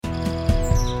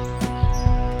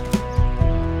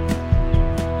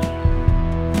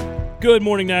Good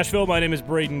morning, Nashville. My name is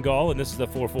Braden Gall, and this is the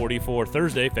 440 for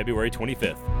Thursday, February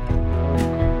 25th.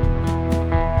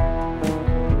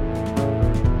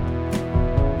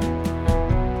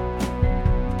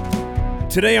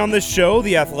 Today on this show,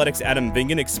 The Athletic's Adam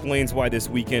Vingan explains why this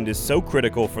weekend is so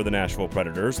critical for the Nashville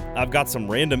Predators. I've got some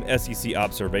random SEC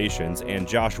observations, and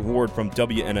Josh Ward from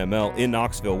WNML in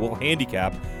Knoxville will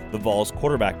handicap the Vols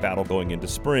quarterback battle going into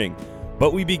spring.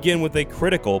 But we begin with a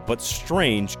critical but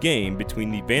strange game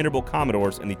between the Vanderbilt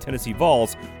Commodores and the Tennessee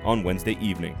Vols on Wednesday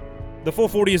evening. The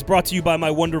 440 is brought to you by my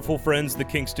wonderful friends, the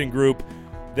Kingston Group.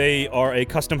 They are a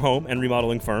custom home and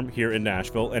remodeling firm here in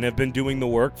Nashville and have been doing the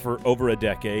work for over a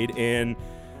decade. And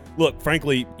look,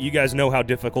 frankly, you guys know how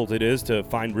difficult it is to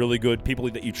find really good people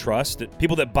that you trust,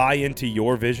 people that buy into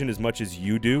your vision as much as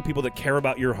you do, people that care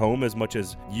about your home as much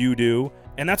as you do.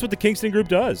 And that's what the Kingston Group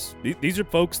does. These are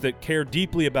folks that care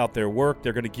deeply about their work.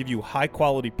 They're going to give you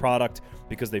high-quality product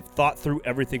because they've thought through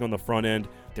everything on the front end.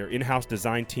 Their in-house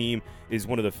design team is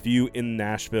one of the few in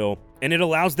Nashville, and it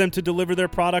allows them to deliver their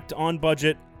product on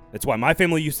budget. That's why my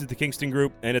family uses the Kingston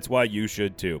Group, and it's why you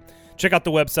should too. Check out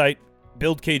the website,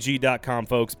 buildkg.com,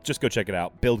 folks. Just go check it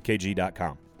out,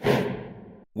 buildkg.com.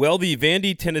 Well, the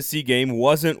Vandy, Tennessee game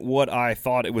wasn't what I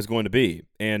thought it was going to be,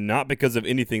 and not because of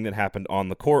anything that happened on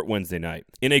the court Wednesday night.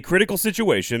 In a critical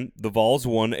situation, the Vols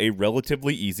won a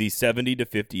relatively easy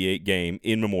 70-58 game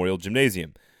in Memorial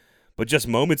Gymnasium. But just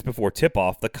moments before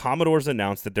tip-off, the Commodores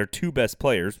announced that their two best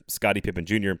players, Scottie Pippen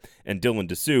Jr. and Dylan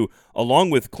Dessou,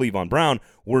 along with Cleavon Brown,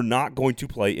 were not going to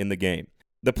play in the game.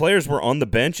 The players were on the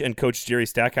bench, and Coach Jerry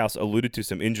Stackhouse alluded to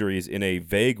some injuries in a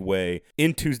vague way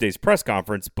in Tuesday's press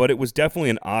conference, but it was definitely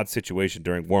an odd situation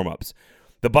during warm-ups.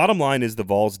 The bottom line is the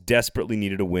Vols desperately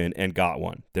needed a win and got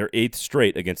one, their eighth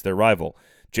straight against their rival.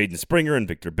 Jaden Springer and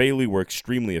Victor Bailey were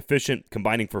extremely efficient,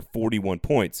 combining for 41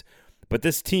 points. But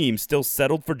this team still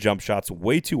settled for jump shots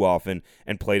way too often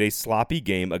and played a sloppy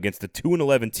game against a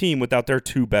 2-11 team without their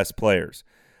two best players.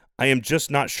 I am just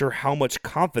not sure how much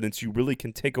confidence you really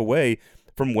can take away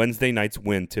from Wednesday night's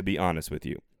win, to be honest with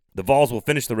you. The Vols will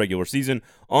finish the regular season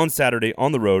on Saturday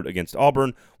on the road against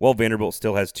Auburn, while Vanderbilt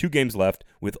still has 2 games left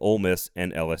with Ole Miss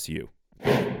and LSU.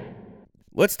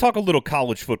 Let's talk a little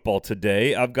college football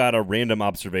today. I've got a random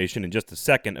observation in just a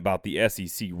second about the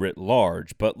SEC writ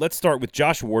large, but let's start with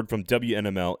Josh Ward from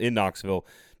WNML in Knoxville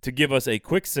to give us a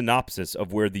quick synopsis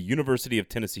of where the University of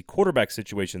Tennessee quarterback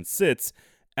situation sits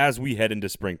as we head into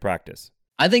spring practice.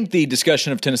 I think the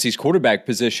discussion of Tennessee's quarterback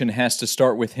position has to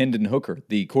start with Hendon Hooker,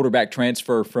 the quarterback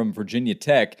transfer from Virginia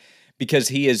Tech, because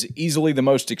he is easily the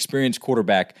most experienced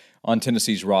quarterback on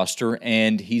Tennessee's roster,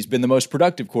 and he's been the most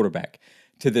productive quarterback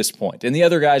to this point. And the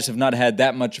other guys have not had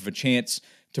that much of a chance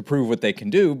to prove what they can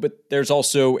do, but there's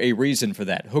also a reason for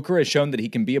that. Hooker has shown that he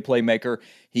can be a playmaker.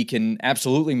 He can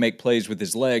absolutely make plays with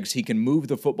his legs. He can move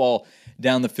the football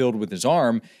down the field with his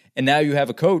arm. And now you have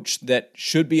a coach that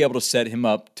should be able to set him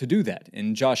up to do that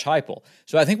in Josh Heupel.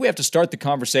 So I think we have to start the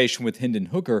conversation with Hendon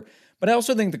Hooker, but I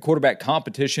also think the quarterback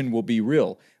competition will be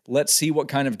real. Let's see what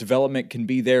kind of development can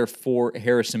be there for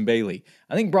Harrison Bailey.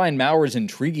 I think Brian Maurer is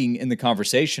intriguing in the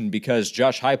conversation because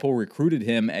Josh Heupel recruited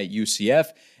him at UCF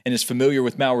and is familiar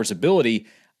with Maurer's ability.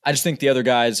 I just think the other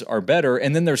guys are better.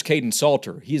 And then there's Caden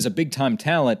Salter. He is a big-time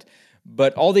talent,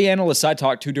 but all the analysts I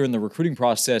talked to during the recruiting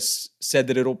process said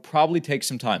that it'll probably take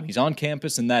some time. He's on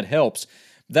campus, and that helps.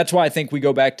 That's why I think we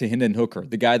go back to Hendon Hooker,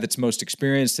 the guy that's most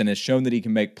experienced and has shown that he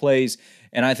can make plays.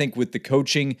 And I think with the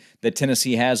coaching that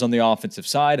Tennessee has on the offensive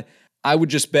side, I would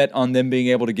just bet on them being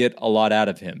able to get a lot out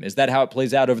of him. Is that how it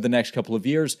plays out over the next couple of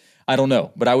years? I don't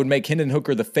know. But I would make Hendon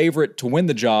Hooker the favorite to win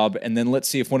the job, and then let's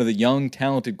see if one of the young,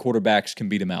 talented quarterbacks can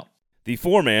beat him out. The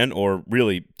 4-man, or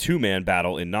really 2-man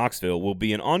battle in Knoxville will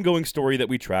be an ongoing story that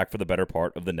we track for the better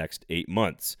part of the next 8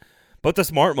 months. But the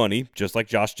smart money, just like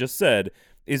Josh just said,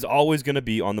 is always going to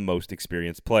be on the most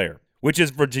experienced player, which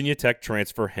is Virginia Tech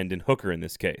transfer Hendon Hooker in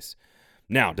this case.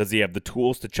 Now, does he have the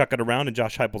tools to chuck it around in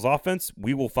Josh Heupel's offense?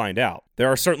 We will find out.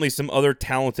 There are certainly some other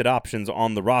talented options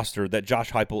on the roster that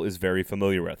Josh Heupel is very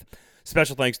familiar with.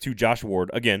 Special thanks to Josh Ward,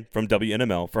 again, from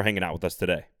WNML, for hanging out with us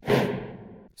today.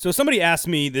 So somebody asked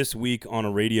me this week on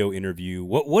a radio interview,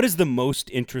 what is the most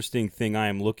interesting thing I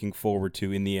am looking forward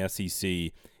to in the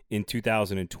SEC in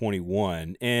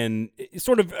 2021? And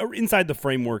sort of inside the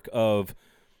framework of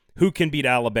who can beat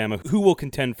Alabama, who will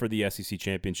contend for the SEC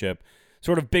championship,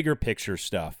 sort of bigger picture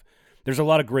stuff. There's a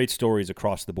lot of great stories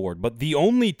across the board, but the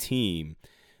only team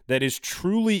that is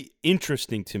truly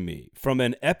interesting to me from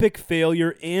an epic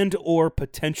failure and or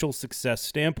potential success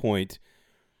standpoint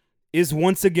is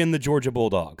once again the Georgia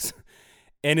Bulldogs.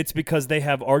 And it's because they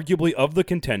have arguably of the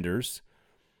contenders,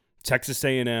 Texas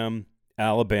A&M,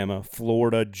 Alabama,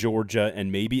 Florida, Georgia,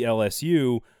 and maybe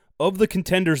LSU, of the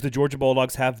contenders, the Georgia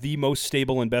Bulldogs have the most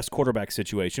stable and best quarterback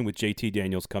situation with JT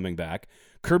Daniels coming back.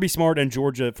 Kirby Smart and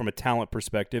Georgia, from a talent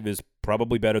perspective, is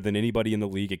probably better than anybody in the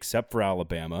league except for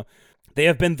Alabama. They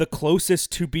have been the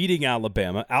closest to beating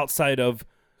Alabama outside of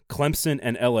Clemson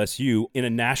and LSU in a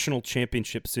national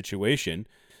championship situation.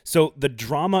 So the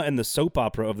drama and the soap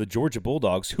opera of the Georgia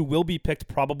Bulldogs, who will be picked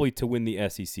probably to win the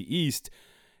SEC East,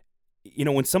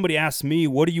 when somebody asks me,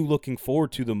 what are you looking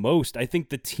forward to the most? I think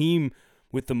the team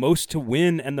with the most to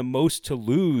win and the most to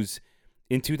lose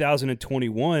in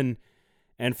 2021.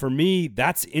 And for me,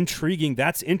 that's intriguing,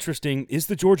 that's interesting, is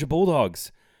the Georgia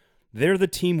Bulldogs. They're the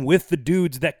team with the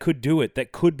dudes that could do it,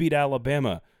 that could beat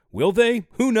Alabama. Will they?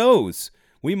 Who knows?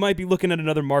 We might be looking at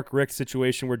another Mark Richt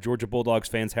situation where Georgia Bulldogs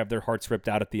fans have their hearts ripped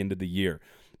out at the end of the year.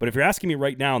 But if you're asking me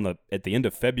right now at the end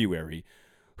of February,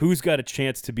 who's got a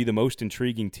chance to be the most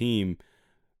intriguing team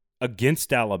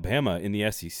against Alabama in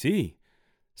the SEC?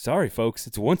 Sorry, folks,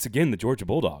 it's once again the Georgia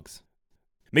Bulldogs.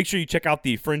 Make sure you check out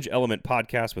the Fringe Element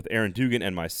podcast with Aaron Dugan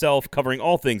and myself, covering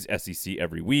all things SEC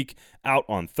every week, out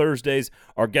on Thursdays.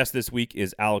 Our guest this week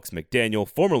is Alex McDaniel,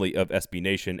 formerly of SB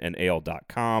Nation and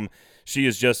AL.com. She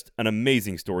is just an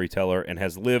amazing storyteller and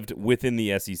has lived within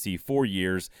the SEC for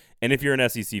years. And if you're an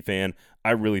SEC fan,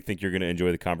 I really think you're going to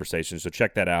enjoy the conversation. So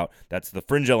check that out. That's the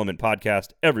Fringe Element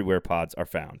podcast, everywhere pods are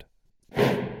found.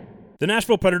 The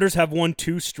Nashville Predators have won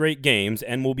 2 straight games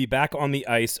and will be back on the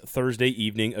ice Thursday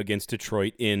evening against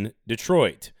Detroit in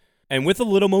Detroit. And with a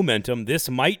little momentum, this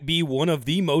might be one of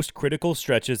the most critical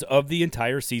stretches of the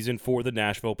entire season for the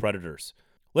Nashville Predators.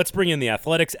 Let's bring in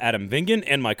TheAthletic's Adam Vingan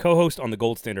and my co-host on the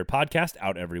Gold Standard podcast,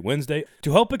 out every Wednesday,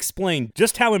 to help explain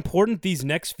just how important these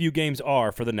next few games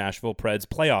are for the Nashville Preds'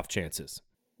 playoff chances.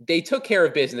 They took care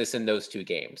of business in those 2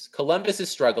 games. Columbus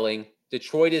is struggling.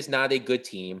 Detroit is not a good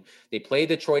team. They play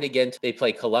Detroit again. They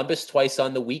play Columbus twice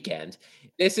on the weekend.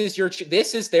 This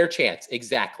is their chance.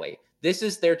 Exactly. This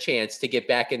is their chance to get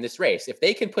back in this race. If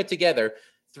they can put together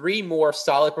 3 more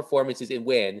solid performances and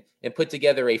win, and put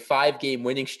together a 5-game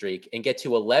winning streak and get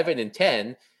to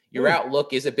 11-10, your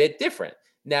outlook is a bit different.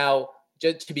 Now,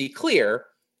 just to be clear,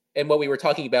 and what we were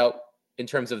talking about in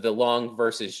terms of the long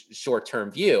versus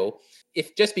short-term view,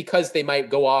 if just because they might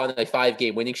go on a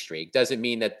 5-game winning streak doesn't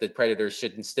mean that the Predators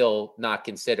shouldn't still not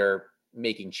consider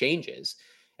making changes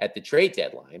at the trade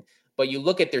deadline. But you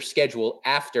look at their schedule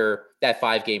after that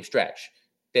 5-game stretch.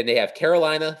 Then they have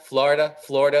Carolina, Florida,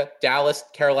 Dallas,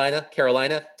 Carolina,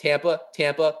 Tampa,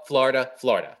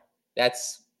 Florida.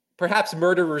 That's perhaps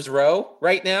murderer's row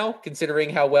right now, considering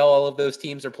how well all of those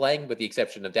teams are playing, with the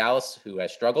exception of Dallas, who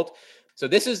has struggled. So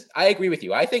I agree with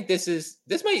you. I think these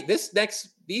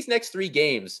next 3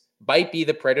 games might be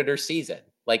the Predators' season.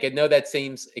 Like, I know that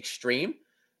seems extreme,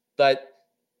 but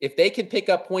if they can pick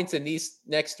up points in these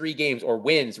next 3 games, or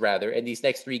wins rather, in these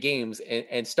next 3 games,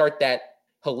 and start that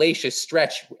hellacious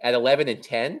stretch at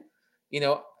 11-10,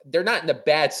 they're not in a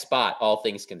bad spot, all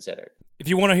things considered. If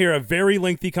you want to hear a very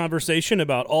lengthy conversation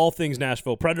about all things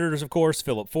Nashville Predators, of course,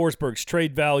 Philip Forsberg's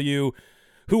trade value,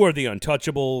 who are the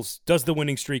untouchables, does the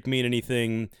winning streak mean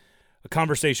anything, a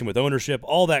conversation with ownership,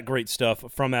 all that great stuff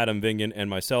from Adam Vingan and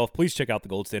myself, please check out the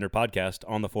Gold Standard podcast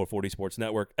on the 440 Sports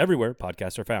Network, everywhere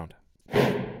podcasts are found.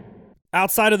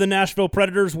 Outside of the Nashville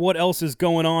Predators, what else is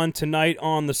going on tonight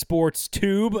on the Sports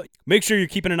Tube? Make sure you're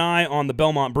keeping an eye on the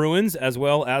Belmont Bruins as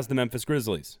well as the Memphis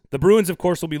Grizzlies. The Bruins, of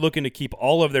course, will be looking to keep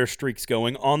all of their streaks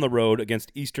going on the road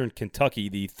against Eastern Kentucky,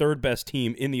 the 3rd best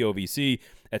team in the OVC,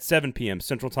 at 7 p.m.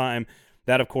 Central Time.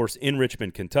 That, of course, in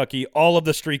Richmond, Kentucky. All of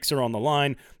the streaks are on the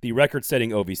line. The record-setting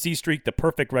OVC streak, the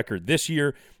perfect record this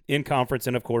year in conference,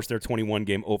 and, of course, their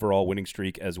 21-game overall winning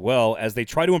streak as well, as they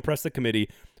try to impress the committee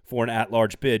for an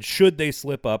at-large bid should they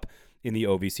slip up in the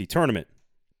OVC tournament.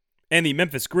 And the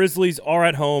Memphis Grizzlies are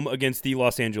at home against the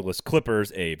Los Angeles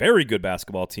Clippers, a very good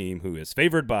basketball team who is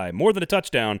favored by more than a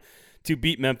touchdown to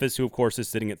beat Memphis, who, of course, is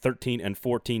sitting at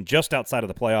 13-14, just outside of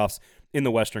the playoffs in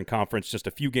the Western Conference. Just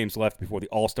a few games left before the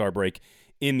All-Star break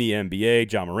in the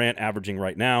NBA. Ja Morant averaging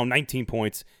right now 19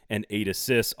 points and 8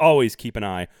 assists. Always keep an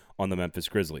eye on the Memphis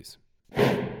Grizzlies.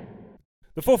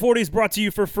 The 440 is brought to you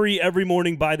for free every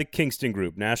morning by the Kingston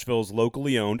Group, Nashville's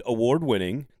locally owned,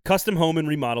 award-winning, custom home and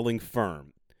remodeling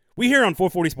firm. We here on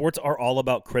 440 Sports are all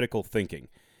about critical thinking.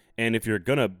 And if you're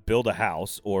going to build a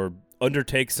house or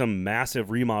undertake some massive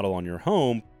remodel on your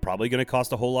home, probably going to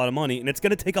cost a whole lot of money, and it's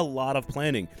going to take a lot of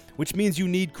planning, which means you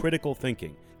need critical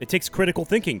thinking. It takes critical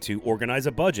thinking to organize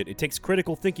a budget. It takes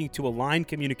critical thinking to align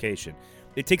communication.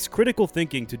 It takes critical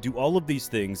thinking to do all of these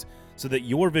things so that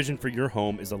your vision for your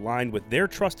home is aligned with their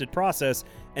trusted process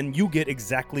and you get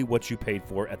exactly what you paid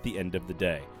for at the end of the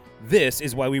day. This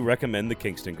is why we recommend the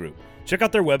Kingston Group. Check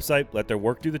out their website, let their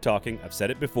work do the talking. I've said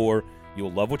it before.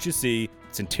 You'll love what you see.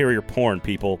 It's interior porn,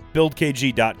 people.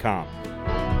 BuildKG.com.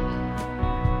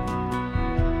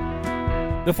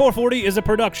 The 440 is a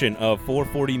production of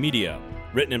 440 Media.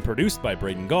 Written and produced by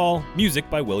Braden Gall. Music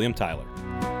by William Tyler.